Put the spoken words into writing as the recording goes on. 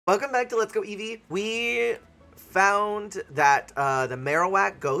Welcome back to Let's Go Eevee. We found that the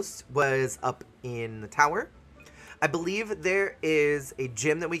Marowak ghost was up in the tower. I believe there is a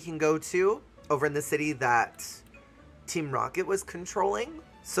gym that we can go to over in the city that Team Rocket was controlling.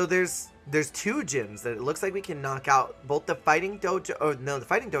 So there's two gyms that it looks like we can knock out. Both the fighting dojo, oh no, the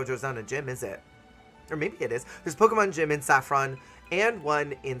fighting dojo is not a gym, is it? Or maybe it is. There's Pokemon Gym in Saffron and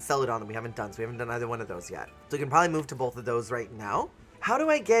one in Celadon that we haven't done. So we haven't done either one of those yet. So we can probably move to both of those right now. How do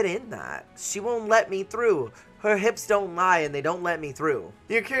I get in that? She won't let me through. Her hips don't lie and they don't let me through.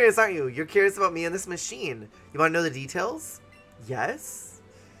 You're curious, aren't you? You're curious about me and this machine. You want to know the details? Yes?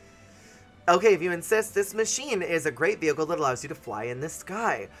 Okay, if you insist, this machine is a great vehicle that allows you to fly in the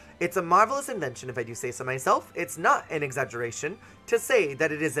sky. It's a marvelous invention, if I do say so myself. It's not an exaggeration to say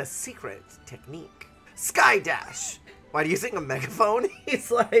that it is a secret technique. Sky Dash! Why do you sing a megaphone? He's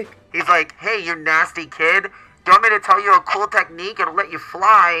like, hey, you nasty kid. Do you want me to tell you a cool technique? It'll let you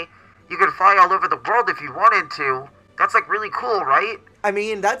fly. You could fly all over the world if you wanted to. That's like really cool, right? I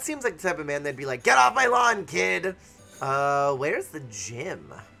mean, that seems like the type of man that'd be like, get off my lawn, kid. Where's the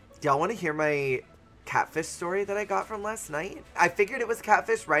gym? Do y'all want to hear my catfish story that I got from last night? I figured it was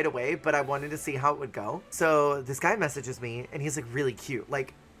catfish right away, but I wanted to see how it would go. So this guy messages me and he's like really cute.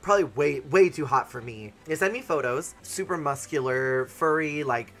 Like probably way too hot for me. He sent me photos, super muscular, furry,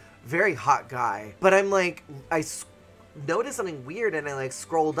 like very hot guy. But I'm like, I noticed something weird and I like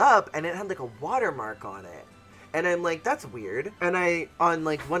scrolled up and it had like a watermark on it. And I'm like, that's weird. And on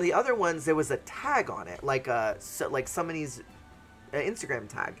like one of the other ones, there was a tag on it, like somebody's Instagram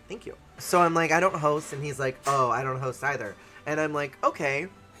tag. Thank you. So I'm like, I don't host. And he's like, oh, I don't host either. And I'm like, okay.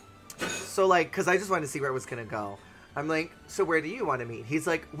 So like, cause I just wanted to see where it was gonna go. I'm like, so where do you want to meet? He's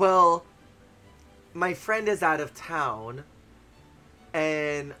like, well, my friend is out of town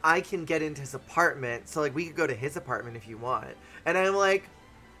and I can get into his apartment. So like we could go to his apartment if you want. And I'm like,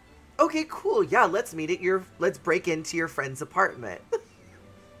 okay, cool. Yeah, let's break into your friend's apartment.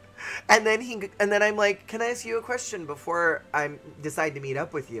 and then I'm like, can I ask you a question before I decide to meet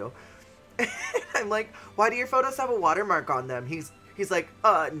up with you? I'm like, why do your photos have a watermark on them? He's like,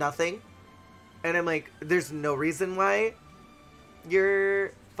 nothing. And I'm like, there's no reason why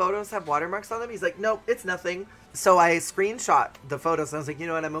your photos have watermarks on them? He's like, nope, it's nothing. So I screenshot the photos and I was like, you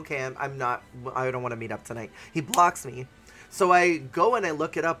know what, I'm okay. I don't want to meet up tonight. He blocks me. So I go and I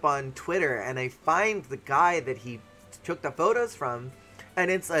look it up on Twitter and I find the guy that he took the photos from, and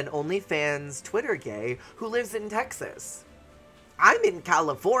it's an OnlyFans Twitter gay who lives in Texas. I'm in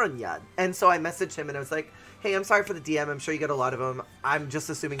California. And so I messaged him and I was like, hey, I'm sorry for the DM. I'm sure you get a lot of them. I'm just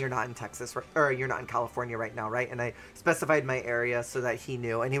assuming you're not in Texas, or you're not in California right now, right? And I specified my area so that he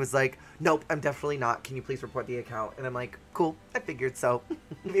knew. And he was like, nope, I'm definitely not. Can you please report the account? And I'm like, cool, I figured so.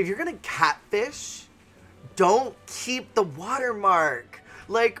 If you're gonna catfish, don't keep the watermark.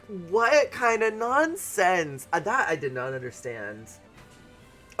 Like, what kind of nonsense? That I did not understand.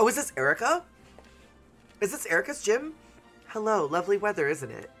 Oh, is this Erica? Is this Erica's gym? Hello, lovely weather,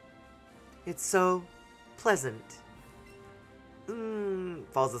 isn't it? It's so pleasant.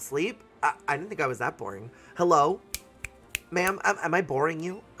 Falls asleep? I didn't think I was that boring. Hello? Ma'am, am I boring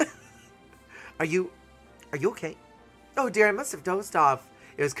you? Are you okay? Oh dear, I must have dozed off.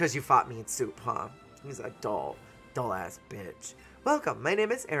 It was because you fought me in soup, huh? He's a dull ass bitch. Welcome, my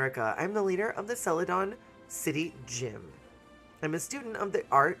name is Erica. I'm the leader of the Celadon City Gym. I'm a student of the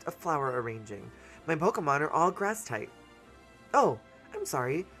art of flower arranging. My Pokemon are all grass type. Oh, I'm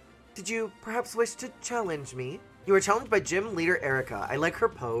sorry. Did you perhaps wish to challenge me? You were challenged by gym leader Erica. I like her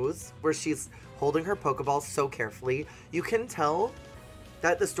pose where she's holding her Pokeball so carefully. You can tell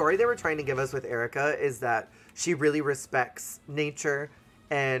that the story they were trying to give us with Erica is that she really respects nature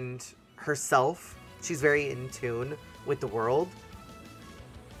and herself. She's very in tune with the world.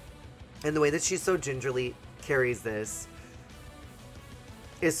 And the way that she so gingerly carries this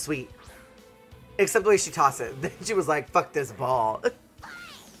is sweet. Except the way she tossed it. Then she was like, fuck this ball.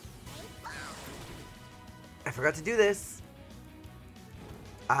 I forgot to do this.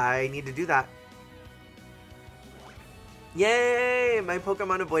 I need to do that. Yay! My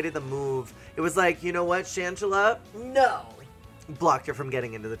Pokemon avoided the move. It was like, you know what, Shangela? No! Blocked her from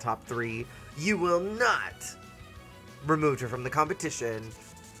getting into the top 3. You will not! Removed her from the competition.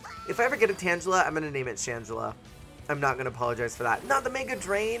 If I ever get a Tangela, I'm gonna name it Shangela. I'm not gonna apologize for that. Not the Mega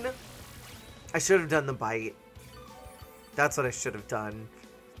Drain! I should have done the bite. That's what I should have done.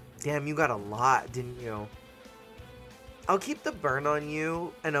 Damn, you got a lot, didn't you? I'll keep the burn on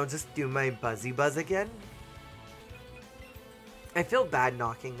you, and I'll just do my Buzzy Buzz again. I feel bad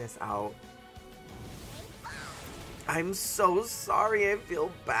knocking this out. I'm so sorry. I feel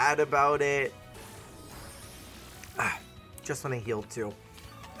bad about it. Just when I healed too.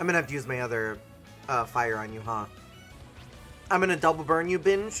 I'm gonna have to use my other fire on you, huh? I'm gonna double burn you,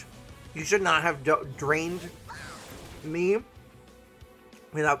 Binge. You should not have drained me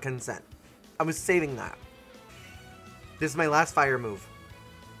without consent. I was saving that. This is my last fire move.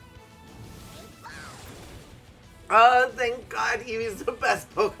 Oh, thank God, Eevee's the best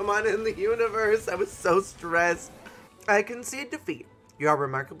Pokemon in the universe. I was so stressed. I concede defeat. You are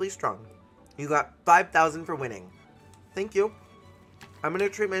remarkably strong. You got 5,000 for winning. Thank you. I'm gonna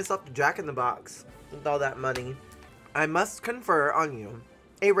treat myself to Jack in the Box with all that money. I must confer on you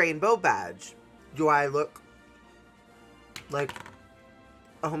a rainbow badge. Do I look like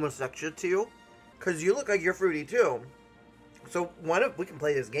a homosexual to you? Because you look like you're fruity too. So we can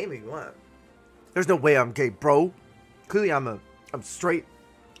play this game if you want. There's no way I'm gay, bro. Clearly I'm straight.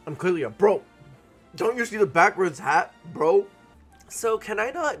 I'm clearly a bro. Don't you see the backwards hat, bro? So can I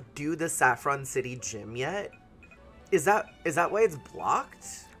not do the Saffron City gym yet? Is that why it's blocked?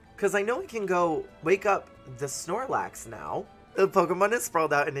 Because I know I can go wake up the Snorlax now. The Pokemon is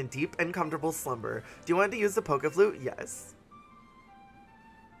sprawled out in a deep and comfortable slumber. Do you want to use the Pokeflute? Yes.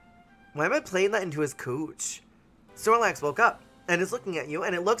 Why am I playing that into his cooch? Snorlax woke up and is looking at you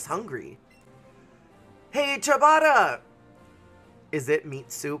and it looks hungry. Hey, Ciabatta! Is it meat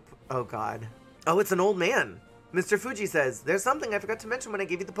soup? Oh God. Oh, it's an old man. Mr. Fuji says, there's something I forgot to mention when I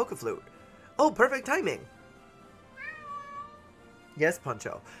gave you the Pokeflute. Oh, perfect timing. Yes,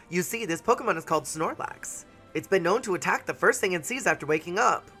 Poncho. You see, this Pokemon is called Snorlax. It's been known to attack the first thing it sees after waking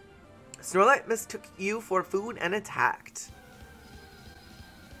up. Snorlax mistook you for food and attacked.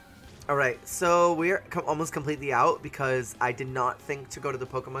 Alright, so we're almost completely out because I did not think to go to the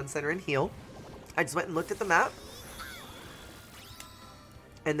Pokemon Center and heal. I just went and looked at the map.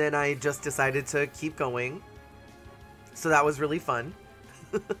 And then I just decided to keep going. So that was really fun.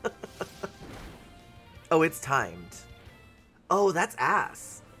 Oh, it's timed. Oh, that's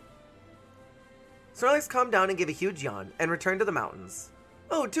ass. Snorlax calmed down and gave a huge yawn and returned to the mountains.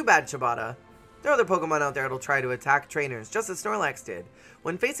 Oh, too bad, Ciabatta. There are other Pokemon out there that'll try to attack trainers, just as Snorlax did.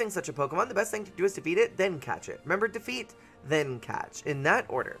 When facing such a Pokemon, the best thing to do is defeat it, then catch it. Remember, defeat, then catch. In that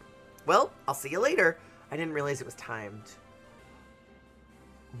order. Well, I'll see you later. I didn't realize it was timed.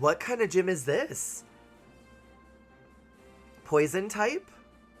 What kind of gym is this? Poison type?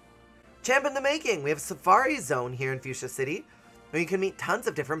 Champ in the making! We have a Safari Zone here in Fuchsia City, where you can meet tons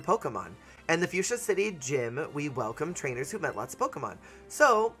of different Pokemon. And the Fuchsia City Gym, we welcome trainers who met lots of Pokemon.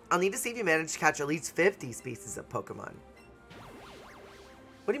 So, I'll need to see if you manage to catch at least 50 species of Pokemon.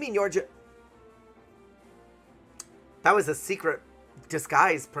 What do you mean your gym? That was a secret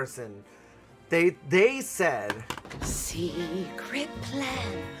disguise person. They said... Secret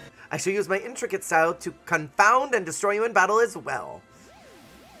plan. I shall use my intricate style to confound and destroy you in battle as well.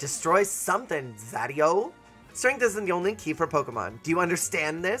 Destroy something, Zadio. Strength isn't the only key for Pokemon. Do you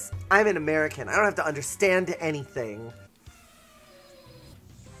understand this? I'm an American. I don't have to understand anything.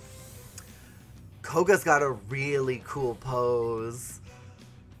 Koga's got a really cool pose.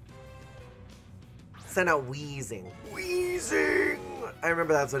 Send out wheezing. Wheezing! I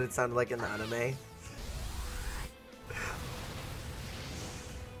remember that's what it sounded like in the anime.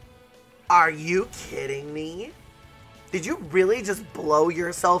 Are you kidding me? Did you really just blow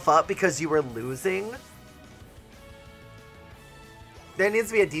yourself up because you were losing? There needs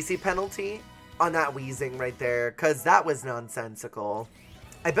to be a DC penalty on that wheezing right there, because that was nonsensical.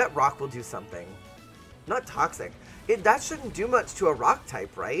 I bet rock will do something. Not toxic. That shouldn't do much to a rock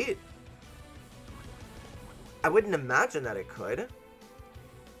type, right? I wouldn't imagine that it could.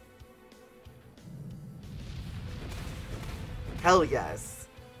 Hell yes.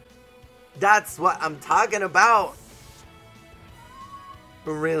 That's what I'm talking about.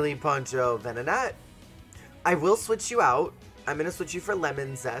 Really, Poncho. Venonat? I will switch you out. I'm going to switch you for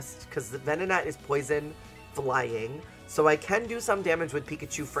Lemon Zest, because the Venonat is poison flying. So I can do some damage with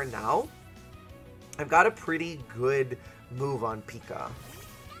Pikachu for now. I've got a pretty good move on Pika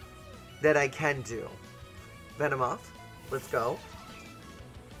that I can do. Venomoth, let's go.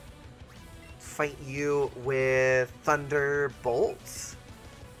 Fight you with Thunderbolt.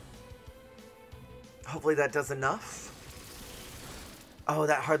 Hopefully that does enough. Oh,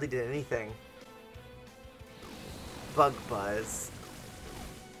 that hardly did anything. Bug Buzz.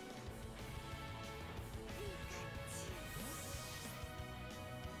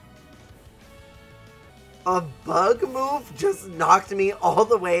 A bug move just knocked me all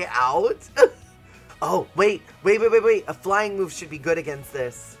the way out? Oh, wait. A flying move should be good against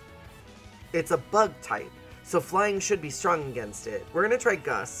this. It's a bug type, so flying should be strong against it. We're gonna try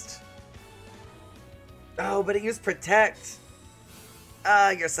Gust. Oh, but it used Protect. Ah,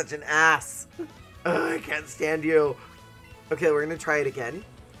 you're such an ass. I can't stand you. Okay, we're gonna try it again.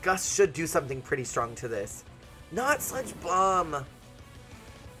 Gust should do something pretty strong to this. Not Sludge Bomb.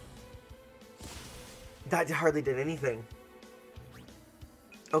 That hardly did anything.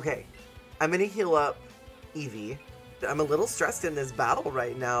 Okay, I'm gonna heal up Eevee. I'm a little stressed in this battle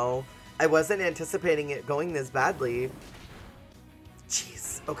right now. I wasn't anticipating it going this badly.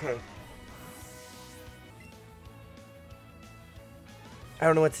 Jeez, okay. I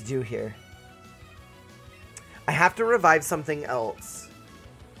don't know what to do here. I have to revive something else.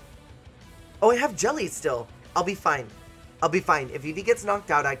 Oh, I have Jelly still. I'll be fine. I'll be fine. If Eevee gets knocked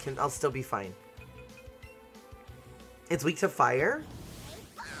out, I'll still be fine. It's weak to fire?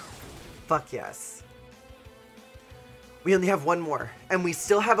 Fuck yes. We only have one more. And we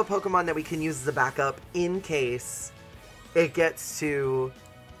still have a Pokemon that we can use as a backup in case it gets to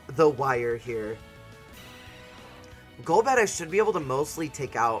the wire here. Golbat I should be able to mostly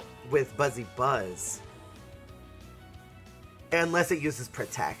take out with Buzzy Buzz. Unless it uses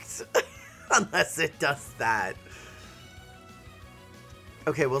Protect. Unless it does that.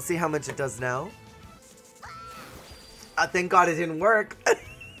 Okay, we'll see how much it does now. Thank God it didn't work.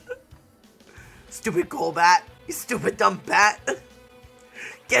 Stupid Golbat. You stupid dumb bat.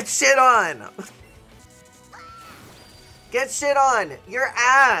 Get shit on. Get shit on. Your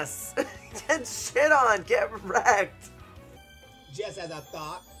ass. Get shit on. Get wrecked. Just as a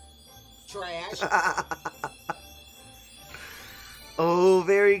thought. Trash. Oh,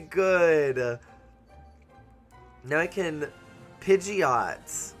 very good. Now I can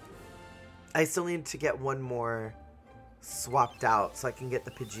Pidgeot. I still need to get one more swapped out so I can get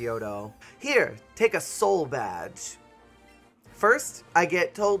the Pidgeotto. Here, take a soul badge. First, I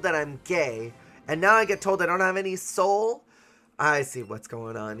get told that I'm gay, and now I get told I don't have any soul. I see what's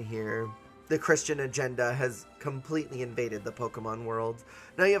going on here. The Christian agenda has completely invaded the Pokemon world.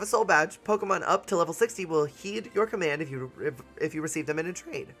 Now you have a soul badge. Pokemon up to level 60 will heed your command if you receive them in a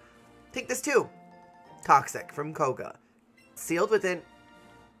trade. Take this too. Toxic from Koga. Sealed within...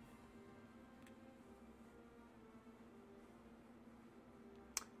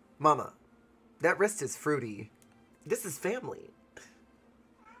 Mama, that wrist is fruity. This is family.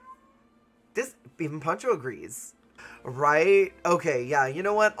 This, even Poncho agrees. Right? Okay, yeah, you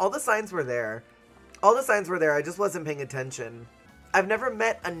know what? All the signs were there. All the signs were there, I just wasn't paying attention. I've never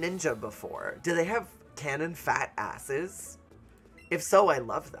met a ninja before. Do they have cannon fat asses? If so, I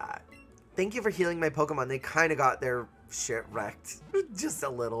love that. Thank you for healing my Pokemon. They kind of got their shit wrecked. Just a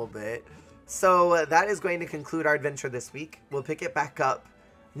little bit. So that is going to conclude our adventure this week. We'll pick it back up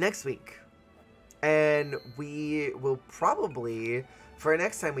next week. And we will probably, for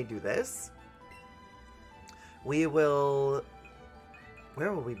next time we do this, we will...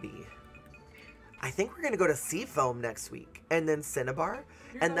 Where will we be? I think we're going to go to Seafoam next week. And then Cinnabar.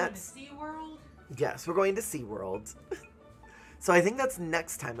 You're and going that's... to SeaWorld? Yes, we're going to SeaWorld. So I think that's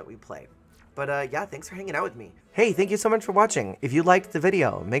next time that we play. But yeah, thanks for hanging out with me. Hey, thank you so much for watching. If you liked the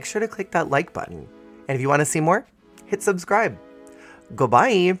video, make sure to click that like button. And if you want to see more, hit subscribe.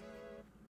 Goodbye.